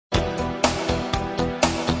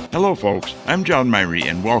Hello folks, I'm John Myrie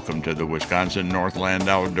and welcome to the Wisconsin Northland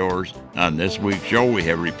Outdoors. On this week's show we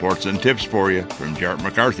have reports and tips for you from Jart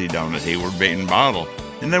McCarthy down at Hayward Bait and Bottle.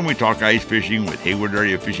 And then we talk ice fishing with Hayward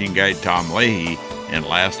Area Fishing Guide Tom Leahy. And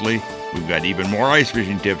lastly, we've got even more ice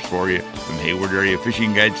fishing tips for you from Hayward Area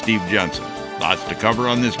Fishing Guide Steve Johnson. Lots to cover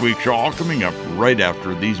on this week's show, all coming up right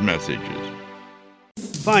after these messages.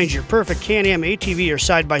 Find your perfect Can-Am ATV or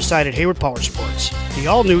side-by-side at Hayward Power Sports. The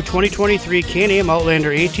all-new 2023 Can-Am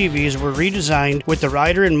Outlander ATVs were redesigned with the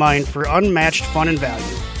rider in mind for unmatched fun and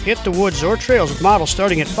value. Hit the woods or trails with models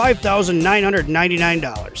starting at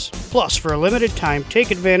 $5,999. Plus, for a limited time,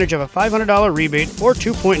 take advantage of a $500 rebate or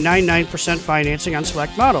 2.99% financing on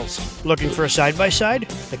select models. Looking for a side-by-side?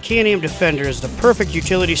 The Can-Am Defender is the perfect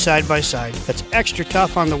utility side-by-side that's extra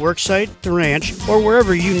tough on the worksite, the ranch, or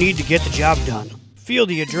wherever you need to get the job done. Feel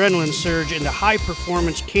the adrenaline surge in the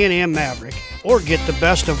high-performance Can-Am Maverick, or get the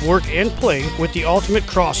best of work and play with the ultimate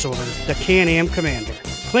crossover, the Can-Am Commander.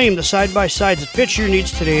 Claim the side-by-sides that fit your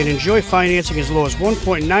needs today and enjoy financing as low as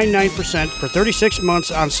 1.99% for 36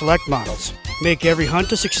 months on select models. Make every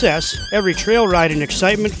hunt a success, every trail ride an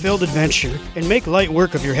excitement-filled adventure, and make light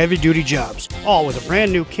work of your heavy-duty jobs, all with a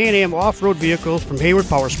brand-new Can-Am off-road vehicle from Hayward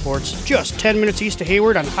Power Sports, just 10 minutes east of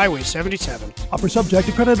Hayward on Highway 77. Offer subject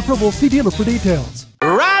to credit approval. See dealer for details.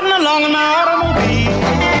 Riding along in my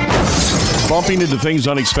automobile. Bumping into things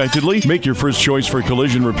unexpectedly? Make your first choice for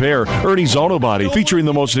collision repair. Ernie's Auto Body, featuring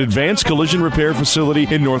the most advanced collision repair facility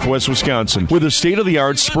in Northwest Wisconsin. With a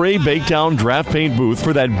state-of-the-art spray, bake down, draft paint booth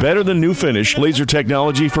for that better-than-new finish, laser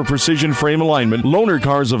technology for precision frame alignment, loaner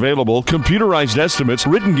cars available, computerized estimates,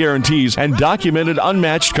 written guarantees, and documented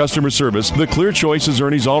unmatched customer service. The clear choice is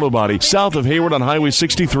Ernie's Auto Body, south of Hayward on Highway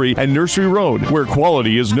 63 and Nursery Road, where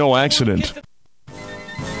quality is no accident.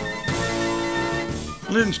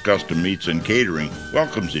 Lynn's Custom Meats and Catering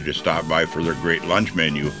welcomes you to stop by for their great lunch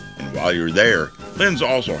menu. And while you're there, Lynn's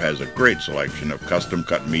also has a great selection of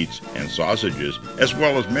custom-cut meats and sausages, as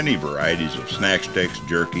well as many varieties of snack sticks,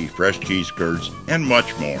 jerky, fresh cheese curds, and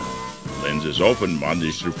much more. Lynn's is open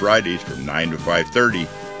Mondays through Fridays from 9 to 5:30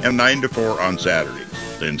 and 9 to 4 on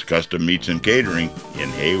Saturdays. Lynn's Custom Meats and Catering in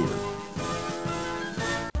Hayward.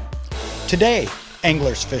 Today,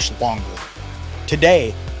 anglers fish longer.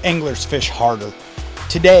 Today, anglers fish harder.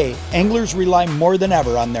 Today, anglers rely more than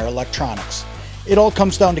ever on their electronics. It all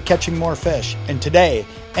comes down to catching more fish, and today,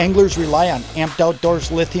 anglers rely on Amped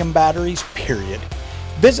Outdoors lithium batteries, period.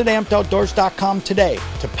 Visit ampedoutdoors.com today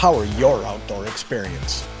to power your outdoor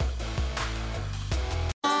experience.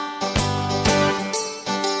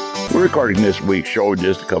 We're recording this week's show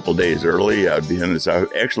just a couple days early.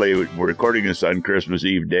 Actually, we're recording this on Christmas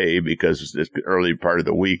Eve day because it's the early part of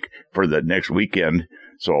the week for the next weekend.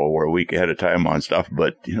 So we're a week ahead of time on stuff.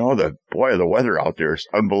 But, the weather out there is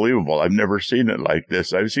unbelievable. I've never seen it like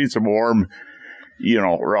this. I've seen some warm,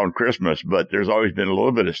 around Christmas, but there's always been a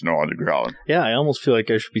little bit of snow on the ground. Yeah, I almost feel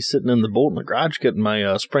like I should be sitting in the boat in the garage getting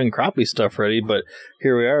my spring crappie stuff ready. But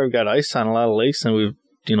here we are. We've got ice on a lot of lakes, and we've,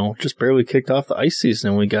 just barely kicked off the ice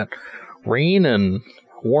season. And we got rain and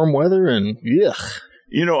warm weather and yuck.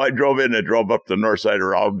 I drove up the north side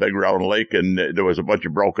of Big Round Lake, and there was a bunch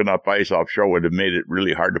of broken up ice offshore. Would have made it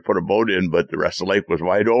really hard to put a boat in, but the rest of the lake was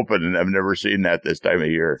wide open, and I've never seen that this time of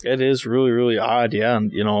year. It is really, really odd, yeah.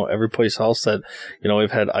 And, every place else that,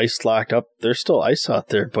 we've had ice locked up, there's still ice out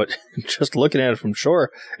there, but just looking at it from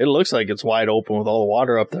shore, it looks like it's wide open with all the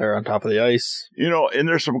water up there on top of the ice. And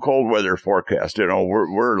there's some cold weather forecast.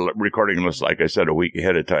 We're recording this, like I said, a week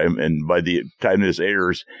ahead of time, and by the time this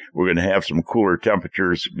airs, we're going to have some cooler temperatures.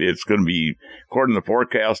 It's going to be, according to the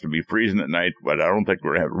forecast, to be freezing at night, but I don't think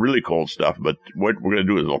we're going to have really cold stuff. But what we're going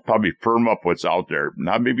to do is it'll probably firm up what's out there.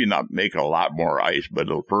 Maybe not make a lot more ice, but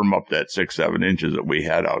it'll firm up that 6-7 inches that we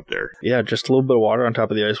had out there. Yeah, just a little bit of water on top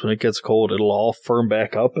of the ice. When it gets cold, it'll all firm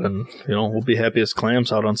back up, and, we'll be happy as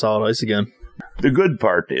clams out on solid ice again. The good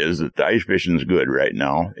part is that the ice fishing is good right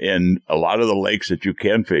now, and a lot of the lakes that you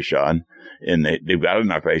can fish on, and they've got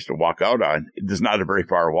enough ice to walk out on, it's not a very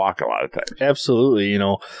far walk a lot of times. Absolutely. A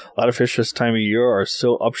lot of fish this time of year are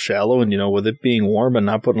still up shallow, and, with it being warm and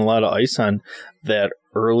not putting a lot of ice on, that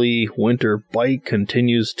early winter bite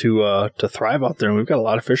continues to thrive out there, and we've got a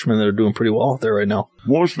lot of fishermen that are doing pretty well out there right now.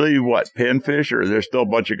 Mostly panfish, or there's still a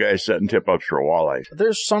bunch of guys setting tip-ups for walleyes?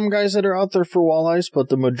 There's some guys that are out there for walleyes, but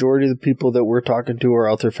the majority of the people that we're talking to are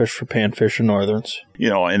out there fish for panfish and northerns.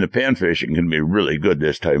 And the panfishing can be really good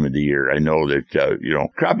this time of the year. I know that,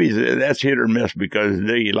 crappies, that's hit or miss because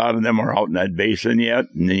a lot of them are out in that basin yet,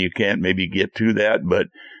 and then you can't maybe get to that, but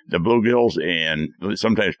the bluegills and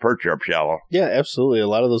sometimes perch up shallow. Yeah, absolutely. A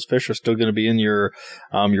lot of those fish are still going to be in your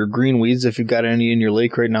green weeds if you've got any in your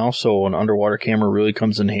lake right now. So an underwater camera really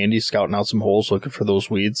comes in handy, scouting out some holes, looking for those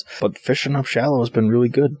weeds. But fishing up shallow has been really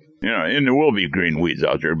good. And there will be green weeds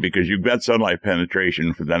out there because you've got sunlight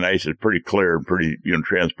penetration. For the ice is pretty clear and pretty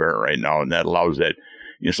transparent right now, and that allows that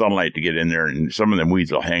sunlight to get in there, and some of them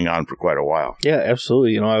weeds will hang on for quite a while. Yeah,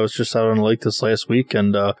 absolutely. I was just out on the lake this last week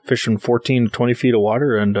and fishing 14 to 20 feet of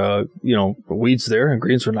water, and weeds there, and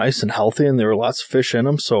greens were nice and healthy, and there were lots of fish in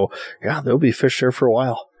them. So yeah, there'll be fish there for a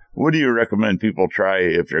while. What do you recommend people try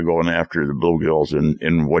if they're going after the bluegills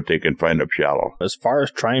and what they can find up shallow? As far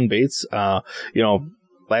as trying baits,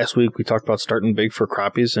 last week we talked about starting big for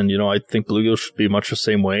crappies, and I think bluegills should be much the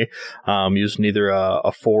same way, using either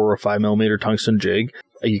a 4 or 5 millimeter tungsten jig.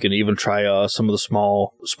 You can even try some of the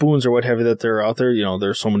small spoons or what have you that they're out there.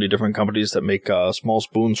 There's so many different companies that make small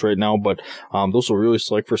spoons right now, but those will really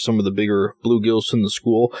select for some of the bigger bluegills in the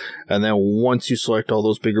school. And then once you select all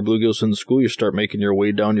those bigger bluegills in the school, you start making your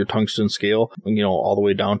way down your tungsten scale, all the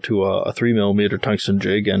way down to a 3 millimeter tungsten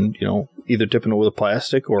jig, and either dipping it with a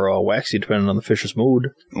plastic or a waxy, depending on the fish's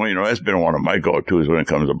mood. Well, that's been one of my go-tos when it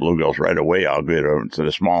comes to bluegills. Right away, I'll get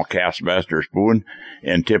a small Castmaster spoon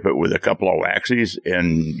and tip it with a couple of waxies,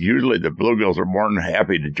 and usually the bluegills are more than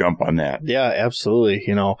happy to jump on that. Yeah, absolutely.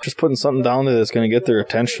 Just putting something down there that's going to get their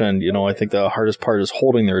attention. I think the hardest part is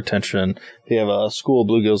holding their attention. If you have a school of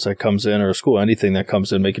bluegills that comes in, or a school of anything that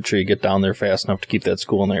comes in, making sure you get down there fast enough to keep that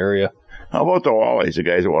school in the area. How about the walleyes? The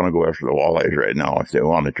guys that want to go after the walleyes right now, if they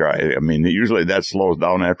want to try. Usually that slows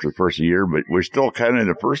down after the first year, but we're still kind of in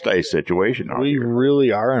the first ice situation. We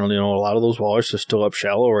really are, and a lot of those walleyes are still up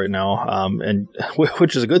shallow right now, and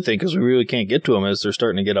which is a good thing because we really can't get to them as they're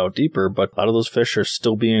starting to get out deeper. But a lot of those fish are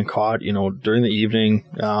still being caught, during the evening,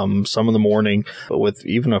 some in the morning, but with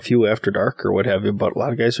even a few after dark or what have you. But a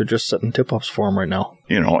lot of guys are just setting tip-ups for them right now.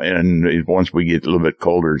 And once we get a little bit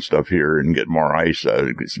colder and stuff here and get more ice,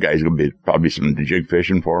 this guy's going to be probably some jig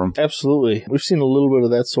fishing for them. Absolutely. We've seen a little bit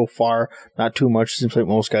of that so far. Not too much. Seems like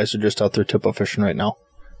most guys are just out there tip-up fishing right now.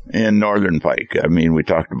 And northern pike. We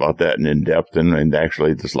talked about that in depth, and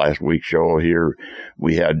actually this last week's show here,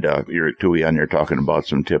 we had Eric Tui on there talking about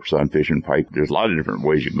some tips on fishing pike. There's a lot of different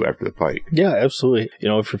ways you can go after the pike. Yeah, absolutely.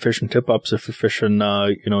 If you're fishing tip-ups, if you're fishing,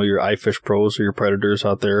 your iFish Pros or your Predators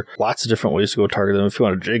out there, lots of different ways to go target them. If you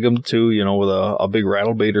want to jig them too, with a big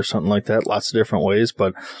rattle bait or something like that, lots of different ways.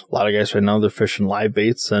 But a lot of guys right now, they're fishing live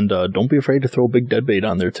baits, and don't be afraid to throw a big dead bait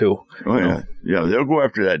on there too. Oh, yeah. Yeah, they'll go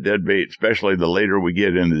after that dead bait, especially the later we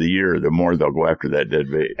get into the year, the more they'll go after that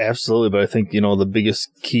dead bait. Absolutely, but I think, the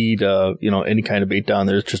biggest key to, any kind of bait down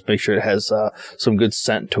there is just make sure it has some good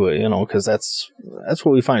scent to it, because that's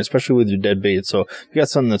what we find, especially with your dead bait. So if you got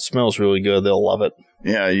something that smells really good, they'll love it.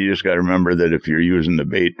 Yeah, you just got to remember that if you're using the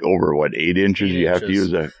bait over, 8 inches, you have to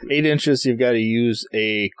use 8 inches, you've got to use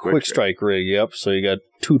a quick strike rig, yep. So you got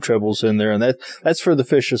 2 trebles in there, and that's for the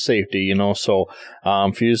fish's safety, So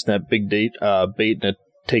if you're using that big bait and it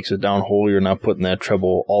takes it down whole, you're not putting that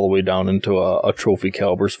treble all the way down into a trophy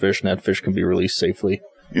caliber's fish, and that fish can be released safely.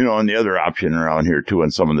 And the other option around here, too,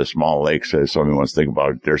 in some of the small lakes, as somebody wants to think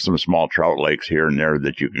about it, there's some small trout lakes here and there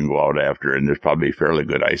that you can go out after, and there's probably fairly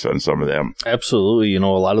good ice on some of them. Absolutely. A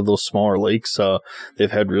lot of those smaller lakes,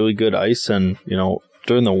 they've had really good ice, and,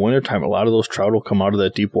 during the wintertime, a lot of those trout will come out of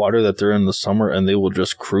that deep water that they're in the summer, and they will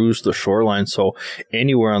just cruise the shoreline. So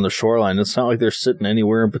anywhere on the shoreline, it's not like they're sitting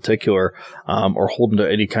anywhere in particular or holding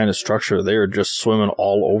to any kind of structure. They are just swimming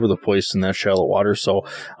all over the place in that shallow water. So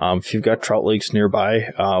if you've got trout lakes nearby,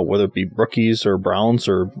 whether it be brookies or browns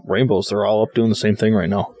or rainbows, they're all up doing the same thing right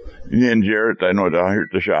now. And Jarrett, I know down here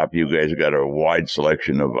at the shop, you guys have got a wide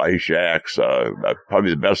selection of ice shacks, probably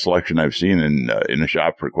the best selection I've seen in the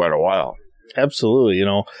shop for quite a while. Absolutely,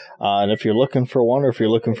 and if you're looking for one, or if you're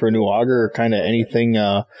looking for a new auger, or kind of anything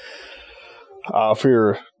for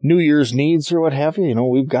your New Year's needs or what have you,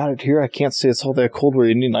 we've got it here. I can't say it's all that cold where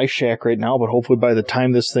you need an ice shack right now, but hopefully by the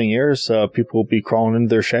time this thing airs, people will be crawling into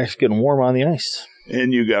their shacks getting warm on the ice.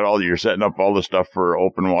 And you're setting up all the stuff for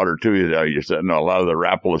open water, too. You're setting a lot of the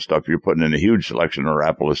Rapala stuff. You're putting in a huge selection of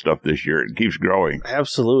Rapala stuff this year. It keeps growing.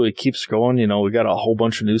 Absolutely. It keeps growing. We got a whole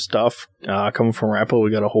bunch of new stuff coming from Rapala.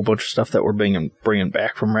 We got a whole bunch of stuff that we're bringing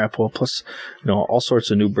back from Rapala. Plus, all sorts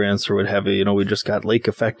of new brands or what have you. We just got Lake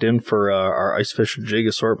Effect in for our ice fish and jig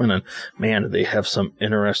assortment. And, man, they have some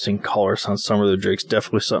interesting colors on some of their jigs.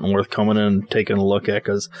 Definitely something worth coming in and taking a look at,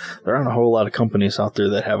 because there aren't a whole lot of companies out there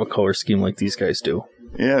that have a color scheme like these guys do.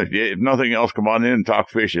 Yeah, if nothing else, come on in and talk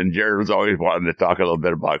fishing. Jared was always wanting to talk a little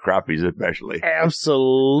bit about crappies, especially.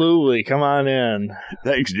 Absolutely. Come on in.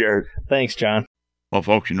 Thanks, Jared. Thanks, John. Well,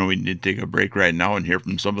 folks, we need to take a break right now and hear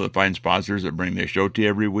from some of the fine sponsors that bring their show to you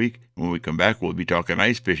every week. When we come back, we'll be talking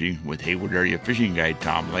ice fishing with Hayward Area Fishing Guide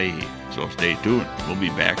Tom Leahy. So stay tuned. We'll be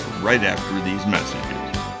back right after these messages.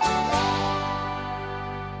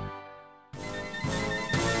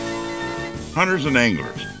 Hunters and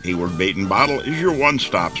anglers, Hayward Bait and Bottle is your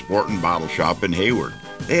one-stop sport and bottle shop in Hayward.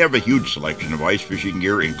 They have a huge selection of ice fishing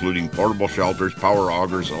gear, including portable shelters, power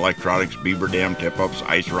augers, electronics, beaver dam tip-ups,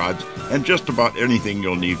 ice rods, and just about anything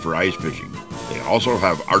you'll need for ice fishing. They also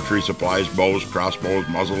have archery supplies, bows, crossbows,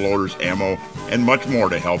 muzzle loaders, ammo, and much more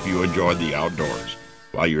to help you enjoy the outdoors.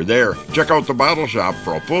 While you're there, check out the bottle shop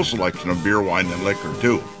for a full selection of beer, wine, and liquor,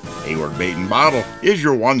 too. Hayward Bait and Bottle is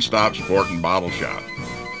your one-stop sport and bottle shop.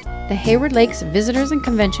 The Hayward Lakes Visitors and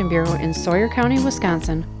Convention Bureau in Sawyer County,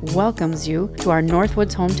 Wisconsin welcomes you to our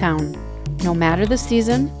Northwoods hometown. No matter the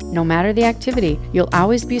season, no matter the activity, you'll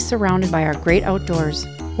always be surrounded by our great outdoors.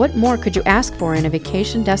 What more could you ask for in a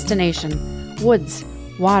vacation destination? Woods,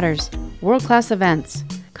 waters, world-class events.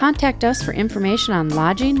 Contact us for information on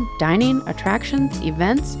lodging, dining, attractions,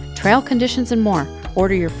 events, trail conditions, and more.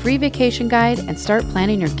 Order your free vacation guide and start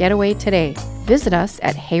planning your getaway today. Visit us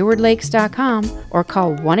at haywardlakes.com or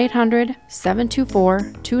call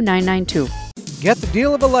 1-800-724-2992. Get the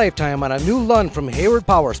deal of a lifetime on a new Lund from Hayward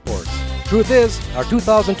Power Sports. Truth is, our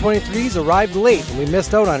 2023s arrived late and we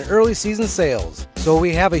missed out on early season sales. So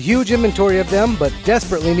we have a huge inventory of them, but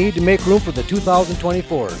desperately need to make room for the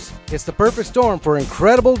 2024s. It's the perfect storm for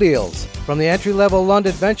incredible deals. From the entry-level Lund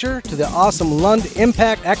Adventure to the awesome Lund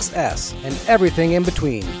Impact XS and everything in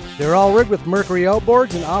between. They're all rigged with Mercury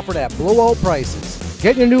outboards and offered at blowout prices.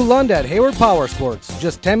 Get your new Lund at Hayward Power Sports,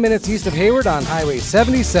 just 10 minutes east of Hayward on Highway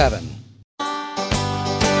 77.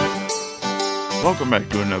 Welcome back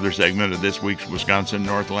to another segment of this week's Wisconsin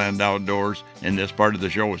Northland Outdoors, and this part of the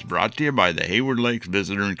show is brought to you by the Hayward Lakes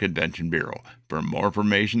Visitor and Convention Bureau. For more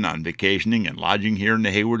information on vacationing and lodging here in the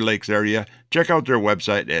Hayward Lakes area, check out their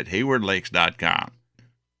website at haywardlakes.com.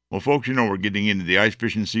 Well, folks, we're getting into the ice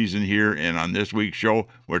fishing season here, and on this week's show,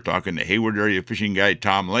 we're talking to Hayward Area Fishing Guide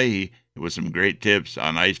Tom Leahy with some great tips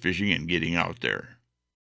on ice fishing and getting out there.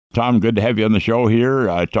 Tom, good to have you on the show here,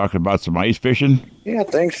 talking about some ice fishing. Yeah,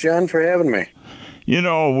 thanks, John, for having me.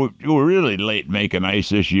 We're really late making ice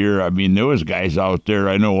this year. I mean, there was guys out there.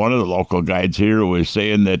 I know one of the local guides here was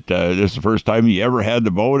saying that this is the first time he ever had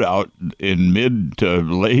the boat out in mid to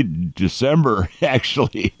late December,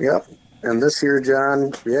 actually. Yep. And this year,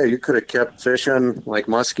 John, you could have kept fishing, like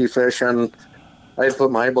muskie fishing. I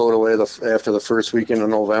put my boat away after the first weekend of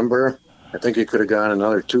November. I think you could have gone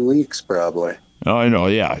another 2 weeks, probably. Oh, I know,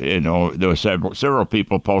 yeah. There was several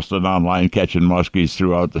people posted online catching muskies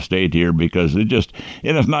throughout the state here because and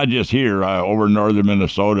it's not just here. Over northern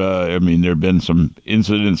Minnesota, I mean, there have been some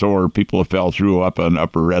incidents where people have fell through up on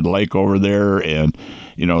Upper Red Lake over there, and,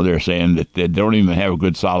 they're saying that they don't even have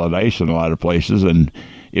good solid ice in a lot of places, and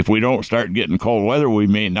if we don't start getting cold weather, we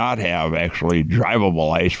may not have actually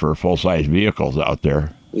drivable ice for full-size vehicles out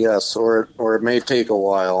there. Yes, or it may take a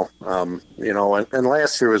while. And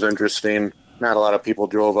last year was interesting. Not a lot of people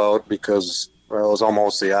drove out because it was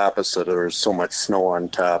almost the opposite. There was so much snow on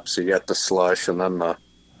top, so you got the slush, and then the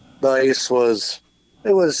ice was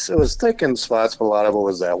thick in spots, but a lot of it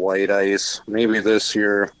was that white ice. Maybe this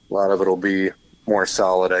year a lot of it will be more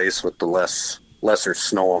solid ice with the lesser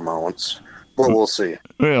snow amounts. But we'll see.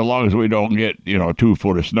 Well, as long as we don't get 2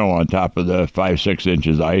 foot of snow on top of the 5-6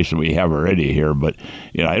 inches of ice we have already here, but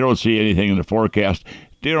I don't see anything in the forecast.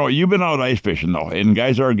 You've been out ice fishing, though, and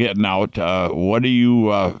guys are getting out. What do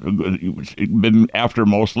you been after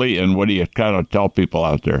mostly, and what do you kind of tell people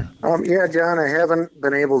out there? John, I haven't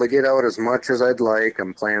been able to get out as much as I'd like.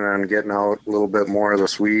 I'm planning on getting out a little bit more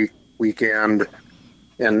this weekend.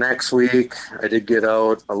 And next week, I did get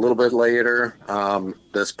out a little bit later.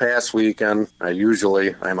 This past weekend,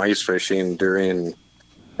 I'm ice fishing during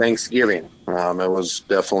Thanksgiving. It was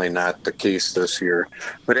definitely not the case this year.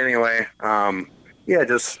 But anyway,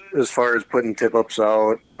 just as far as putting tip-ups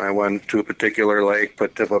out, I went to a particular lake,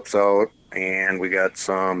 put tip-ups out, and we got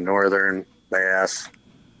some northern bass,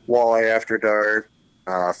 walleye after dark,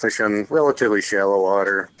 fishing relatively shallow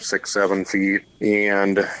water, 6-7 feet,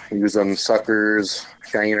 and using suckers,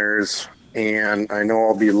 shiners, and I know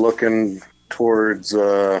I'll be looking forward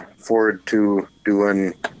to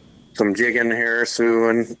doing some jigging here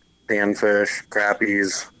soon, panfish,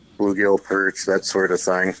 crappies, bluegill, perch, that sort of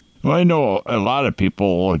thing. Well, I know a lot of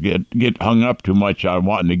people get hung up too much on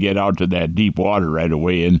wanting to get out to that deep water right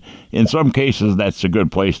away, and in some cases that's a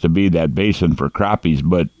good place to be, that basin for crappies,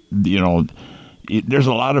 but there's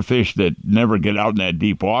a lot of fish that never get out in that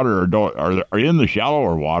deep water or are in the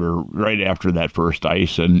shallower water right after that first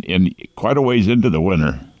ice and quite a ways into the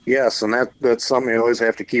winter. Yes, and that's something you always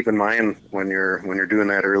have to keep in mind when you're doing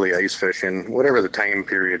that early ice fishing. Whatever the time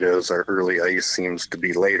period is, our early ice seems to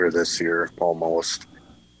be later this year almost.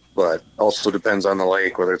 But also depends on the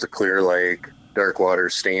lake, whether it's a clear lake, dark water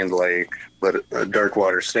stained lake. But a dark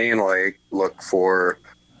water stained lake, look for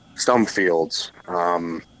stump fields,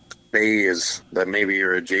 bays that maybe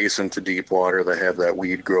are adjacent to deep water that have that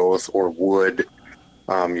weed growth or wood.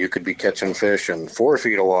 You could be catching fish in 4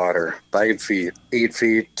 feet of water, 5 feet, 8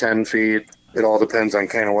 feet, 10 feet. It all depends on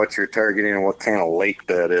kind of what you're targeting and what kind of lake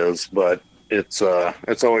that is. But it's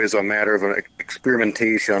always a matter of an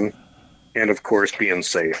experimentation and, of course, being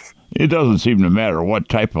safe. It doesn't seem to matter what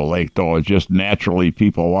type of lake, though. It's just naturally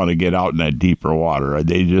people want to get out in that deeper water.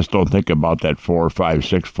 They just don't think about that 4, 5,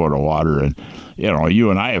 6 foot of water. And, you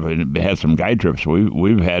and I have had some guide trips.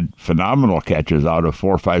 We've had phenomenal catches out of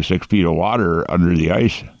 4, 5, 6 feet of water under the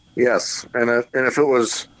ice. Yes, and if it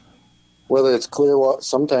was, whether it's clear water,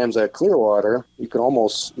 sometimes that clear water, you could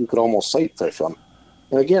almost sight fish them.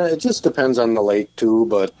 And again, it just depends on the lake too.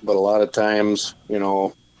 But a lot of times,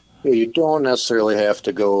 you don't necessarily have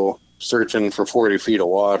to go searching for 40 feet of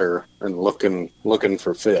water and looking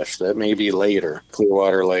for fish. That may be later,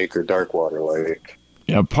 Clearwater Lake or Darkwater Lake.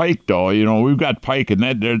 Yeah, pike, though, we've got pike, and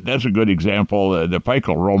that's a good example. The pike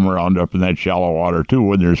will roam around up in that shallow water, too,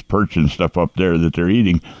 when there's perch and stuff up there that they're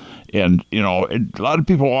eating. And, a lot of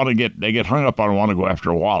people they get hung up on want to go after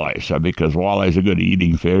walleyes because walleye's a good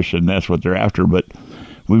eating fish, and that's what they're after. But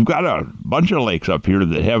we've got a bunch of lakes up here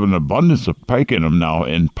that have an abundance of pike in them now,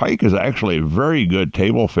 and pike is actually a very good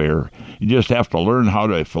table fare. You just have to learn how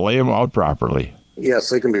to fillet them out properly. Yes,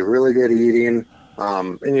 they can be really good eating,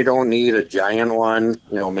 and you don't need a giant one.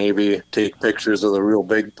 Maybe take pictures of the real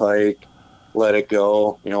big pike, let it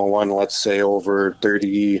go. One, let's say, over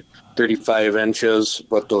 30, 35 inches,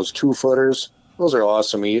 but those 2-footers, those are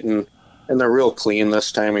awesome eating. And they're real clean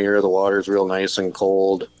this time of year. The water's real nice and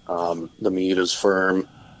cold. The meat is firm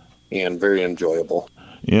and very enjoyable.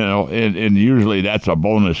 And usually that's a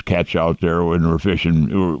bonus catch out there when we're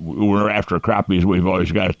fishing. We're after crappies. We've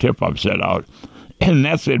always got a tip-up set out. And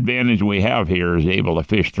that's the advantage we have here is able to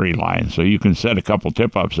fish 3 lines. So you can set a couple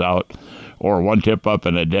tip-ups out or 1 tip-up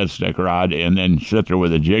and a dead stick rod and then sit there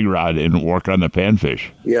with a jig rod and work on the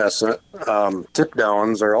panfish. Yes, tip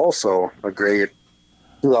downs are also a great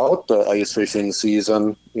throughout the ice fishing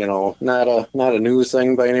season. Not a new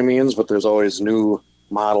thing by any means, but there's always new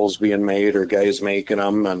models being made or guys making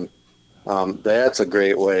them, and that's a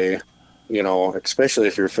great way, especially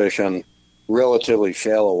if you're fishing relatively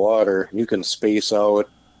shallow water. You can space out,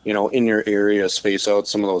 in your area, space out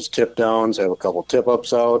some of those tip downs, have a couple tip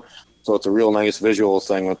ups out, so it's a real nice visual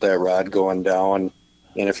thing with that rod going down.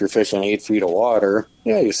 And if you're fishing 8 feet of water,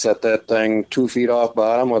 you set that thing 2 feet off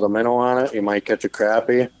bottom with a minnow on it. You might catch a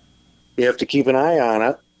crappie. You have to keep an eye on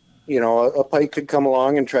it. A pike could come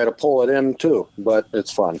along and try to pull it in too, but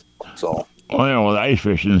it's fun. So. Well, ice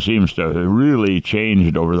fishing seems to have really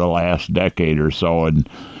changed over the last decade or so, and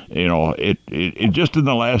it just in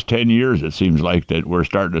the last 10 years it seems like that we're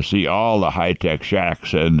starting to see all the high-tech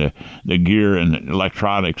shacks and the gear and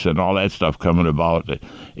electronics and all that stuff coming about.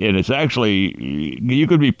 And it's actually, you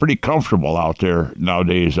could be pretty comfortable out there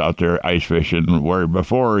nowadays, ice fishing, where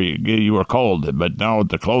before you were cold, but now with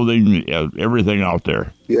the clothing, everything out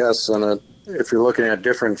there. Yes, and if you're looking at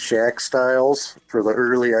different shack styles for the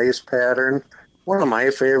early ice pattern, one of my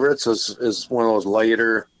favorites is one of those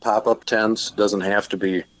lighter pop-up tents. Doesn't have to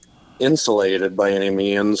be insulated by any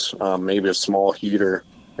means. Maybe a small heater,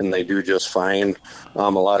 and they do just fine. A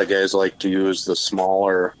lot of guys like to use the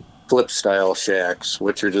smaller flip-style shacks,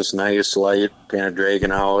 which are just nice, light, kind of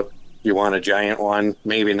dragging out. You want a giant one?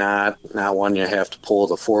 Maybe not one you have to pull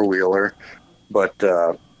the four-wheeler. But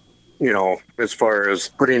as far as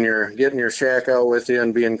getting your shack out with you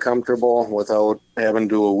and being comfortable without having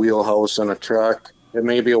to do a wheelhouse in a truck, it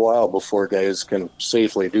may be a while before guys can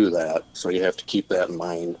safely do that. So you have to keep that in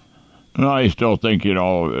mind. Well, I still think,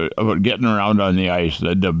 about getting around on the ice,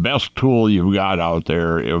 the best tool you've got out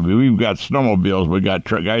there, we've got snowmobiles, we've got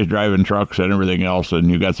guys driving trucks and everything else,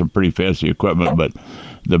 and you've got some pretty fancy equipment, but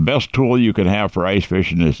the best tool you can have for ice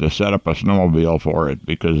fishing is to set up a snowmobile for it,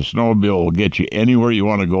 because a snowmobile will get you anywhere you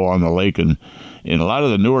want to go on the lake, and a lot of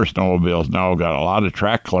the newer snowmobiles now got a lot of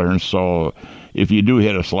track clearance, so if you do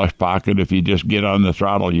hit a slush pocket, if you just get on the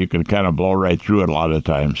throttle, you can kind of blow right through it a lot of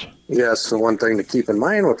times. Yes, the one thing to keep in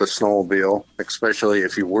mind with the snowmobile, especially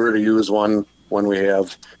if you were to use one when we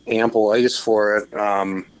have ample ice for it,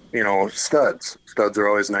 studs. Studs are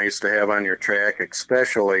always nice to have on your track,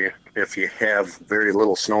 especially if you have very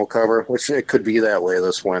little snow cover, which it could be that way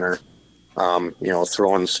this winter.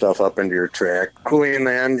 Throwing stuff up into your track. Cooling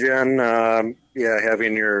the engine,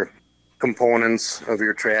 having your components of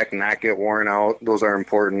your track not get worn out. Those are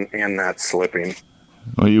important, and not slipping.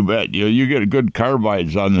 Well, you bet. You get good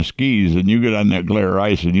carbides on the skis, and you get on that glare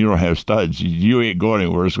ice, and you don't have studs. You ain't going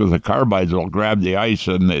anywhere because the carbides will grab the ice,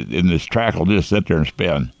 and this track will just sit there and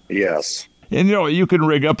spin. Yes. And, you can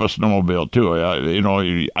rig up a snowmobile,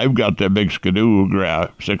 too. I've got that big Skidoo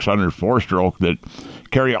 600 four-stroke that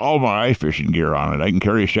carry all my ice fishing gear on it. I can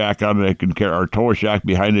carry a shack on it. I can tow a shack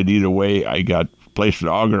behind it either way. I got place to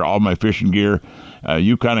auger all my fishing gear.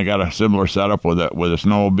 You kind of got a similar setup with a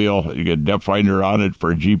snowmobile. You get depth finder on it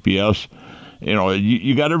for GPS.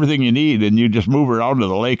 You got everything you need, and you just move around to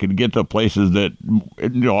the lake and get to places that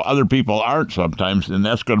other people aren't sometimes, and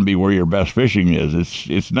that's going to be where your best fishing is.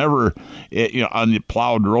 It's never on the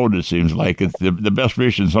plowed road. It seems like it's the best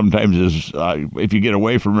fishing sometimes is if you get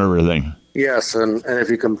away from everything. Yes, and if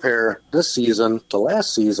you compare this season to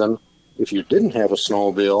last season, if you didn't have a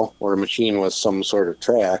snowmobile or a machine with some sort of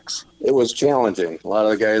tracks, it was challenging. A lot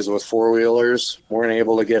of the guys with four-wheelers weren't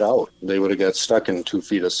able to get out. They would have got stuck in 2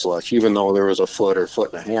 feet of slush, even though there was a foot or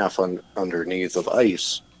foot and a half underneath of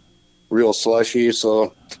ice. Real slushy,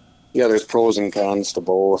 so yeah, there's pros and cons to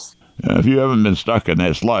both. If you haven't been stuck in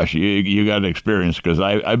that slush, you got experience, because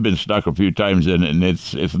I've been stuck a few times in it, and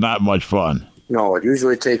it's not much fun. No, it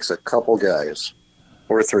usually takes a couple guys,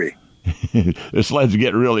 or 3. The sleds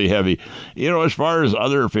get really heavy. As far as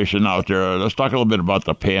other fishing out there, let's talk a little bit about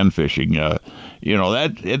the pan fishing.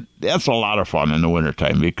 That's a lot of fun in the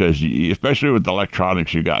wintertime, because especially with the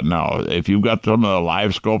electronics you got now, if you've got some of the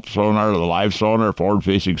live scope sonar or the live sonar,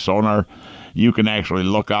 forward-facing sonar, you can actually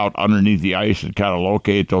look out underneath the ice and kind of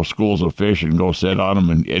locate those schools of fish and go sit on them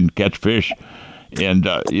and catch fish. And,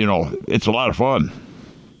 it's a lot of fun.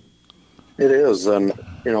 It is, and,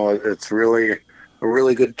 it's really a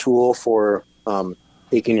really good tool for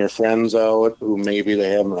taking your friends out who maybe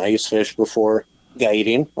they haven't ice fished before.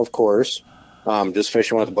 Guiding, of course. Just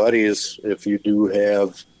fishing with buddies. If you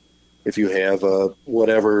have a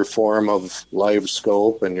whatever form of live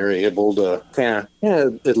scope, and you're able to kind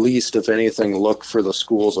of, at least if anything, look for the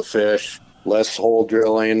schools of fish, less hole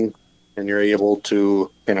drilling, and you're able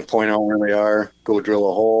to kind of point out where they are, go drill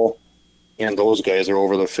a hole, and those guys are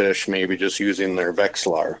over the fish, maybe just using their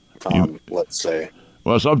Vexilar. Let's say.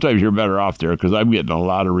 Well, sometimes you're better off there, because I'm getting a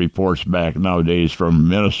lot of reports back nowadays from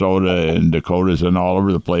Minnesota and Dakotas and all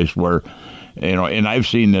over the place where, and I've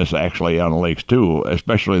seen this actually on the lakes too,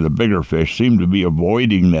 especially the bigger fish seem to be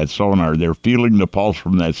avoiding that sonar. They're feeling the pulse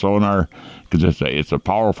from that sonar, because it's a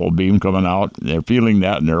powerful beam coming out. They're feeling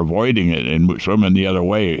that, and they're avoiding it and swimming the other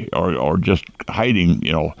way, or just hiding,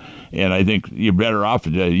 And I think you're better off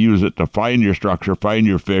to use it to find your structure, find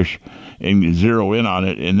your fish, and zero in on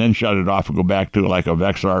it, and then shut it off and go back to like a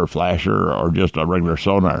Vexilar flasher or just a regular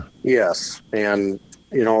sonar. Yes, and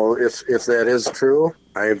if that is true,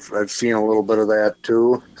 I've seen a little bit of that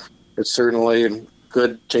too. It's certainly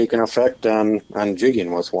could take an effect on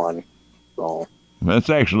jigging with one. So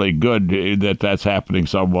that's actually good that's happening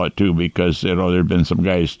somewhat too, because there've been some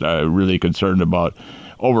guys really concerned about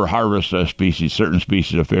over-harvest certain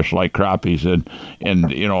species of fish like crappies, and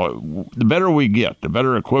the better we get, the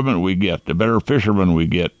better equipment we get, the better fishermen we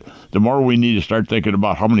get, the more we need to start thinking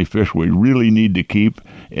about how many fish we really need to keep,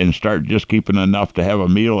 and start just keeping enough to have a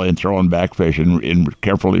meal and throwing back fish and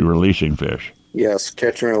carefully releasing fish. Yes,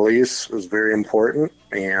 catch and release is very important,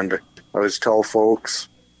 and I always tell folks,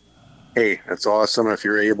 hey, it's awesome if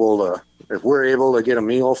we're able to get a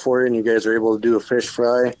meal for you and you guys are able to do a fish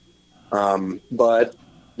fry. But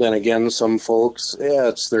then again, some folks,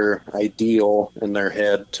 it's their ideal in their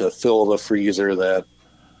head to fill the freezer. That's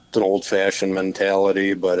an old-fashioned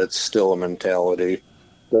mentality, but it's still a mentality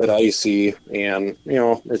that I see. And,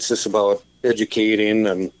 it's just about educating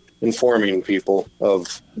and informing people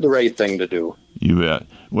of the right thing to do. You bet.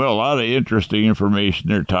 Well, a lot of interesting information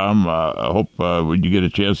there, Tom. I hope when you get a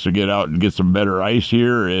chance to get out and get some better ice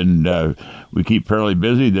here, and we keep fairly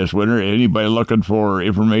busy this winter. Anybody looking for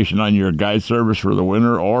information on your guide service for the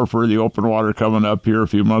winter or for the open water coming up here a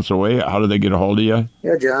few months away, how do they get a hold of you?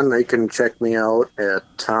 Yeah, John, they can check me out at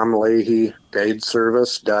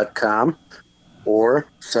tomleahyguideservice.com or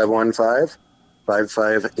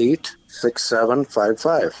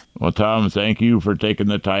 715-558-6755. Well, Tom, thank you for taking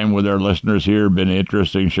the time with our listeners here. Been an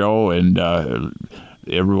interesting show, and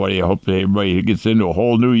everybody, I hope everybody gets into a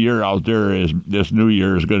whole new year out there. This new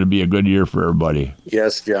year is going to be a good year for everybody.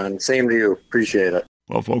 Yes, John. Same to you. Appreciate it.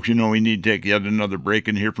 Well, folks, you know we need to take yet another break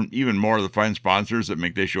and hear from even more of the fine sponsors that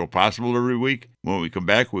make this show possible every week. When we come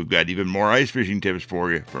back, we've got even more ice fishing tips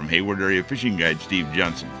for you from Hayward Area Fishing Guide Steve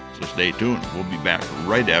Jensen. So stay tuned. We'll be back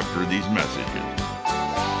right after these messages.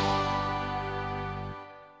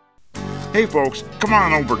 Hey folks, come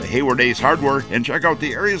on over to Hayward Ace Hardware and check out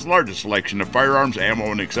the area's largest selection of firearms,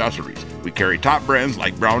 ammo, and accessories. We carry top brands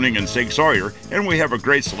like Browning and Sig Sauer, and we have a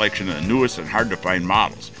great selection of the newest and hard-to-find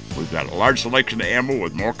models. We've got a large selection of ammo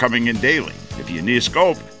with more coming in daily. If you need a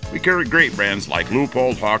scope, we carry great brands like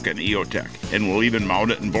Leupold, Hawk, and EOTech, and we'll even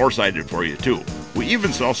mount it and bore-sight it for you too. We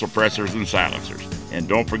even sell suppressors and silencers. And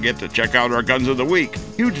don't forget to check out our Guns of the Week.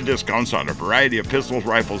 Huge discounts on a variety of pistols,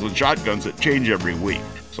 rifles, and shotguns that change every week.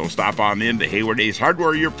 So stop on in to Hayward Ace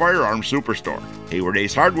Hardware, your firearms superstore. Hayward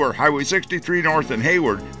Ace Hardware, Highway 63 North in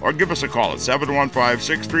Hayward, or give us a call at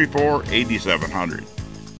 715-634-8700.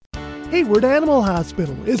 Hayward Animal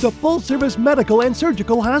Hospital is a full-service medical and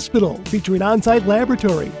surgical hospital featuring on-site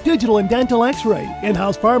laboratory, digital and dental x-ray,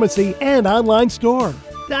 in-house pharmacy, and online store.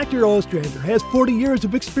 Dr. Ostrander has 40 years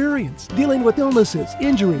of experience dealing with illnesses,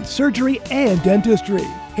 injuries, surgery, and dentistry.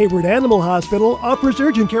 Hayward Animal Hospital offers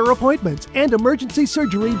urgent care appointments and emergency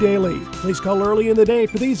surgery daily. Please call early in the day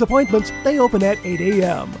for these appointments. They open at 8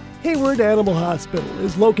 a.m. Hayward Animal Hospital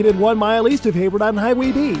is located 1 mile east of Hayward on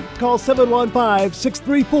Highway B. Call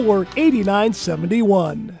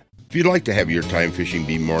 715-634-8971. If you'd like to have your time fishing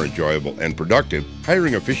be more enjoyable and productive,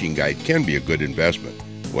 hiring a fishing guide can be a good investment.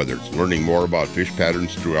 Whether it's learning more about fish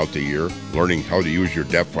patterns throughout the year, learning how to use your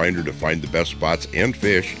depth finder to find the best spots and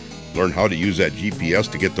fish, learn how to use that GPS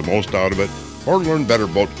to get the most out of it, or learn better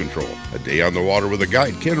boat control. A day on the water with a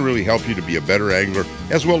guide can really help you to be a better angler,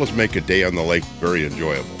 as well as make a day on the lake very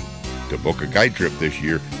enjoyable. To book a guide trip this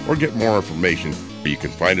year or get more information, you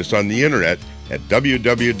can find us on the internet at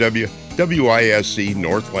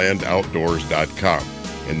www.wiscnorthlandoutdoors.com,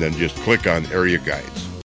 and then just click on Area Guides.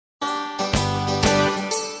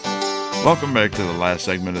 Welcome back to the last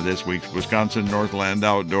segment of this week's Wisconsin Northland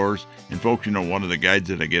Outdoors. And folks, you know, one of the guides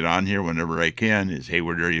that I get on here whenever I can is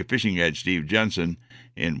Hayward Area Fishing Guide Steve Jensen.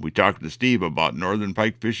 And we talked to Steve about northern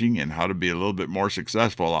pike fishing and how to be a little bit more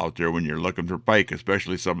successful out there when you're looking for pike,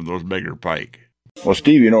 especially some of those bigger pike. Well,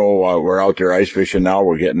 Steve, you know, we're out there ice fishing now.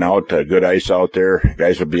 We're getting out, good ice out there.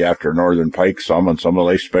 Guys will be after northern pike, some on some of the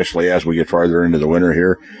lakes, especially as we get farther into the winter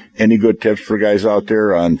here. Any good tips for guys out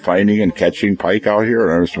there on finding and catching pike out here?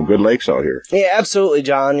 There's some good lakes out here. Yeah, absolutely,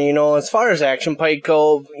 John. You know, as far as action pike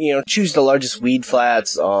go, you know, choose the largest weed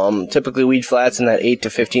flats. Typically weed flats in that 8 to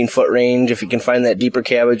 15 foot range. If you can find that deeper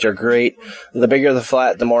cabbage are great. The bigger the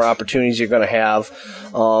flat, the more opportunities you're going to have.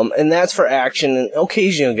 And that's for action. And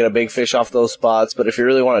occasionally you'll get a big fish off those spots. But if you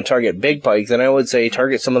really want to target big pike, then I would say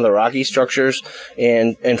target some of the rocky structures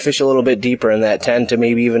and fish a little bit deeper in that 10 to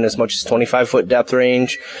maybe even as much as 25 foot depth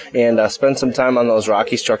range, and spend some time on those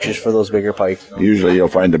rocky structures for those bigger pike. Usually you'll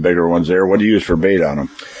find the bigger ones there. What do you use for bait on them?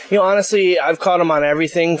 You know, honestly, I've caught them on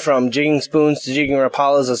everything from jigging spoons to jigging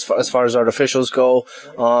rapalas as far as artificials go,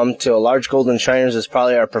 to large golden shiners is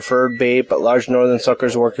probably our preferred bait, but large northern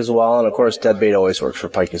suckers work as well, and of course dead bait always works for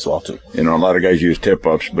pike as well too. You know, a lot of guys use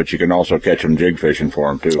tip-ups, but you can also catch them jig fishing for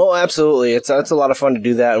them too. Oh, absolutely. It's a lot of fun to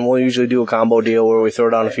do that, and we'll usually do a combo deal where we throw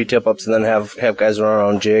down a few tip-ups and then have guys run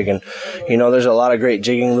around jig, and you know, there's a lot of great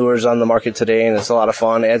jigging lures on the market today, and it's a lot of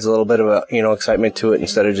fun. Adds a little bit of excitement to it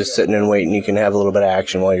instead of just sitting and waiting. You can have a little bit of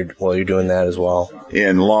action while you're doing that as well.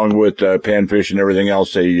 And along with panfish and everything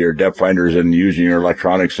else, say your depth finders and using your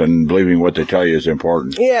electronics and believing what they tell you is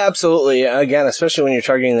important. Yeah, absolutely. Again, especially when you're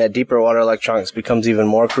targeting that deeper water, electronics becomes even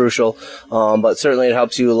more crucial. But certainly it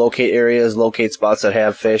helps you locate areas, locate spots that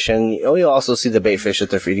have fish, and you'll also see the bait fish that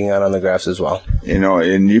they're feeding on the graphs as well. You know,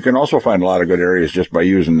 and you can also find a lot of good areas just by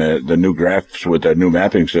using the new graphs with the new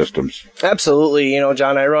mapping systems. Absolutely. You know,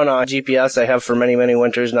 John, I run on GPS. I have for many, many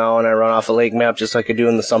winters now, and I run off a lake map just like I do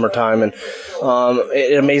in the summertime. And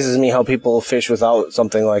it amazes me how people fish without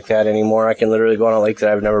something like that anymore. I can literally go on a lake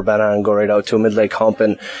that I've never been on and go right out to a mid-lake hump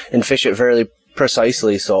and fish it fairly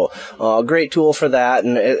precisely. So great tool for that,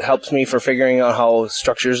 and it helps me for figuring out how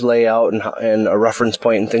structures lay out and a reference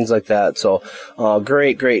point and things like that. So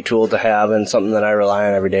great tool to have, and something that I rely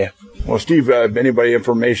on every day. Well, Steve, anybody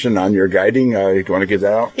information on your guiding? You want to get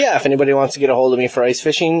that out? Yeah, if anybody wants to get a hold of me for ice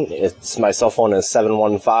fishing, my cell phone is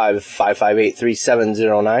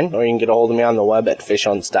 715-558-3709, or you can get a hold of me on the web at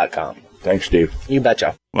fishhunts.com. Thanks, Steve. You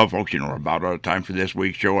betcha. Well, folks, we're about out of time for this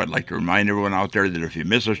week's show. I'd like to remind everyone out there that if you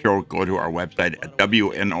miss a show, go to our website at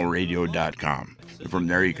wnoradio.com. From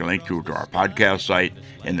there, you can link to our podcast site,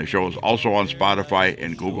 and the show is also on Spotify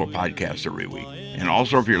and Google Podcasts every week. And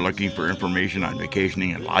also, if you're looking for information on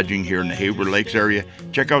vacationing and lodging here in the Hayward Lakes area,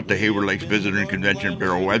 check out the Hayward Lakes Visitor and Convention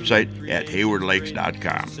Bureau website at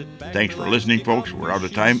haywardlakes.com. Thanks for listening, folks. We're out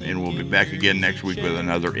of time, and we'll be back again next week with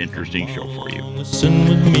another interesting show for you. Listen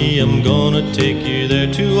with me, I'm gonna take you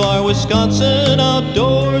there to our Wisconsin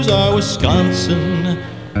outdoors, our Wisconsin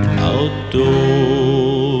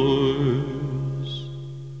outdoors.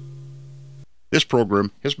 This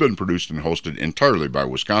program has been produced and hosted entirely by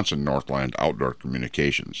Wisconsin Northland Outdoor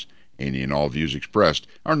Communications. Any and all views expressed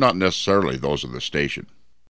are not necessarily those of the station.